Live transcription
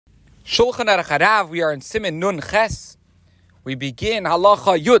Shulchan Aruch Harav, we are in Siman Nun Ches. We begin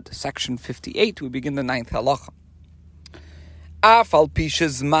Halacha Yud, section 58. We begin the 9th Halacha. Afal pishe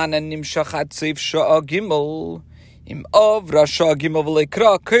zmanan nimshach ad seif sha'a gimel im avra sha'a gimel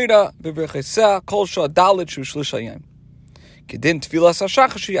v'leikra koira b'vrecheseh kol sha'a dalet shu shlish hayom kedin tfilas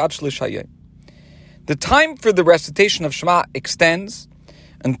hashachar ad shlish hayom. The time for the recitation of Shema extends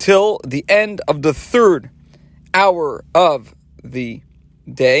until the end of the third hour of the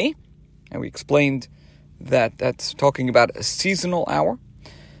day. And we explained that that's talking about a seasonal hour.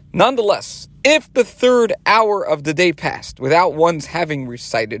 Nonetheless, if the third hour of the day passed without one's having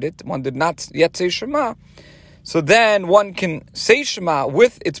recited it, one did not yet say Shema, so then one can say Shema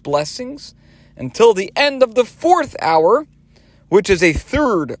with its blessings until the end of the fourth hour, which is a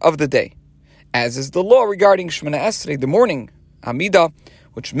third of the day, as is the law regarding Shemana Esrei, the morning Amidah,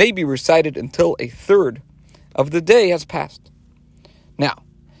 which may be recited until a third of the day has passed. Now,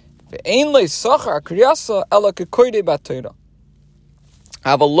 ve'ein le sachar kriyasa ela kekoide b'Torah,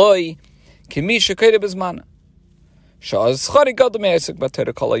 avaloi kimi shekoide b'zmana. Sha'az schari gadol me'asik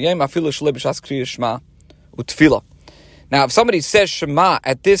b'Torah kol hayom afilu shlei b'shas kriyas Shema u'tefillah. Now, if somebody says Shema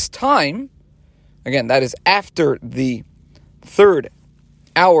at this time, again, that is after the third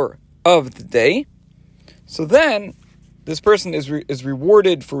hour of the day, so then this person is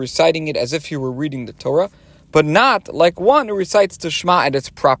rewarded for reciting it as if he were reading the Torah, but not like one who recites the Shema at its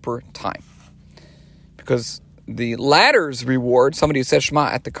proper time. Because the latter's reward, somebody who says Shema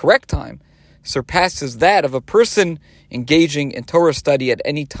at the correct time, surpasses that of a person engaging in Torah study at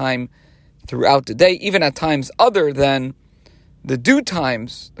any time throughout the day, even at times other than the due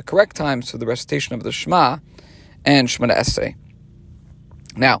times, the correct times for the recitation of the Shema and Shemana Esrei.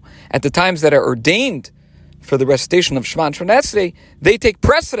 Now, at the times that are ordained for the recitation of Shema and Shemana Esrei, they take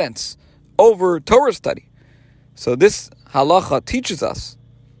precedence over Torah study. So this halacha teaches us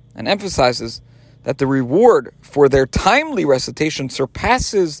and emphasizes that the reward for their timely recitation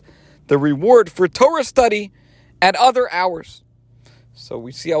surpasses the reward for Torah study at other hours. So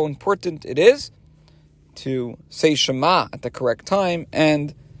we see how important it is to say Shema at the correct time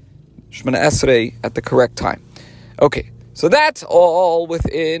and Shemana Esrei at the correct time. Okay, so that's all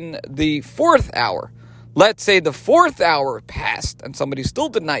within the fourth hour. Let's say the fourth hour passed and somebody still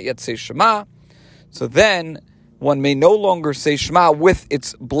did not yet say Shema, so then one may no longer say Shema with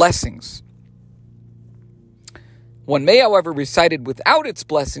its blessings. One may, however, recite it without its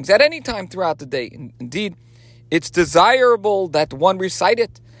blessings at any time throughout the day. Indeed, it's desirable that one recite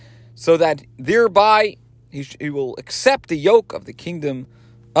it so that thereby he will accept the yoke of the kingdom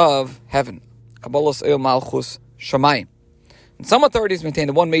of heaven. Kabbalas El Malchus Shamayim. And some authorities maintain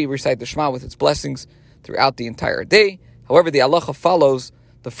that one may recite the Shema with its blessings throughout the entire day. However, the halacha follows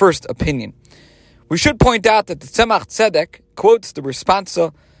the first opinion. We should point out that the Tzemach Tzedek quotes the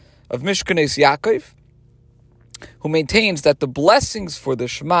responsa of Mishkanes Yaakov, who maintains that the blessings for the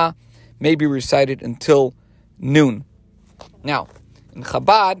Shema may be recited until noon. Now, in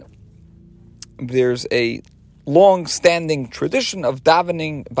Chabad, there's a long-standing tradition of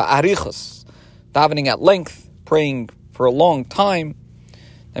davening ba'arichas, davening at length, praying for a long time.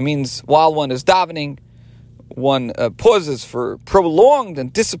 That means while one is davening, one pauses for prolonged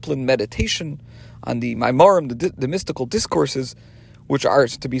and disciplined meditation on the Maimarim, the mystical discourses, which are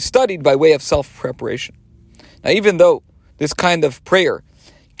to be studied by way of self-preparation. Now, even though this kind of prayer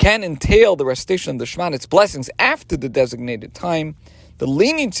can entail the recitation of the Shema and its blessings after the designated time, the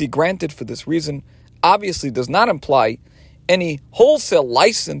leniency granted for this reason obviously does not imply any wholesale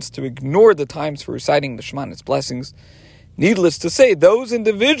license to ignore the times for reciting the Shema and its blessings. Needless to say, those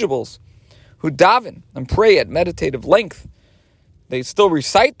individuals who daven and pray at meditative length, they still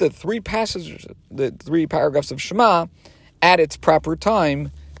recite the three paragraphs of Shema at its proper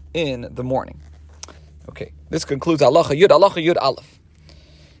time in the morning. Okay, this concludes Halacha Yud Aleph.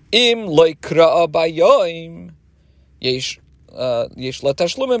 Im lo yikra'a b'yom yesh lo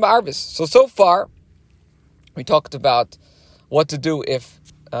tashlumim ba'arvis. So far, we talked about what to do if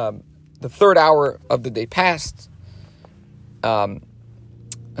the third hour of the day passed,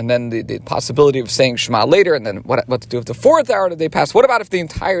 and then the possibility of saying Shema later, and then what to do if the fourth hour of the day passed. What about if the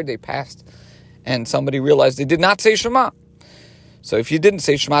entire day passed and somebody realized they did not say Shema? So if you didn't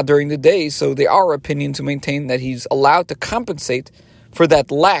say Shema during the day, so there are opinions who maintain that he's allowed to compensate for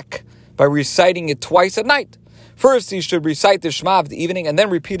that lack by reciting it twice at night. First, he should recite the Shema of the evening and then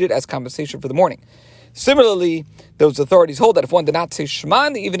repeat it as compensation for the morning. Similarly, those authorities hold that if one did not say Shema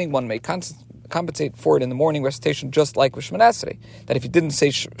in the evening, one may compensate for it in the morning recitation, just like with Shemana Esrei. That if you didn't say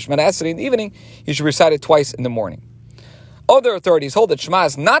Shemana Esrei in the evening, you should recite it twice in the morning. Other authorities hold that Shema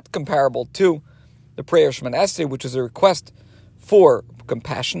is not comparable to the prayer of Shemana Esrei, which is a request for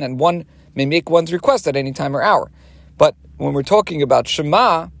compassion, and one may make one's request at any time or hour. But when we're talking about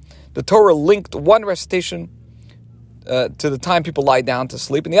Shema, the Torah linked one recitation to the time people lie down to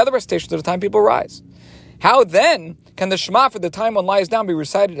sleep, and the other recitation to the time people rise. How then can the Shema for the time one lies down be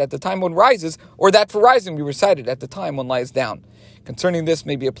recited at the time one rises, or that for rising be recited at the time one lies down? Concerning this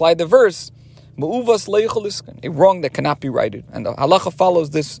may be applied the verse, Me'uvas leichel iskan, a wrong that cannot be righted. And the halacha follows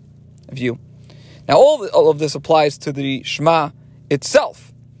this view. Now all of this applies to the Shema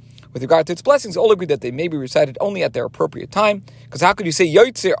itself. With regard to its blessings, all agree that they may be recited only at their appropriate time. Because how could you say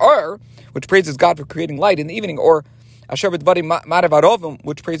Yotzei Or, which praises God for creating light in the evening, or Asher b'dvarim ma'arev arovim,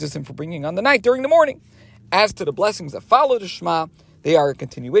 which praises Him for bringing on the night during the morning? As to the blessings that follow the Shema, they are a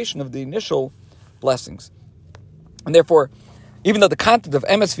continuation of the initial blessings. And therefore, even though the content of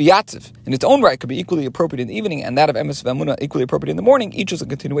Emes v'Yatziv in its own right could be equally appropriate in the evening, and that of Emes v'Amunah equally appropriate in the morning, each is a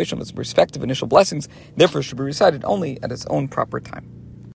continuation of its respective initial blessings, therefore should be recited only at its own proper time.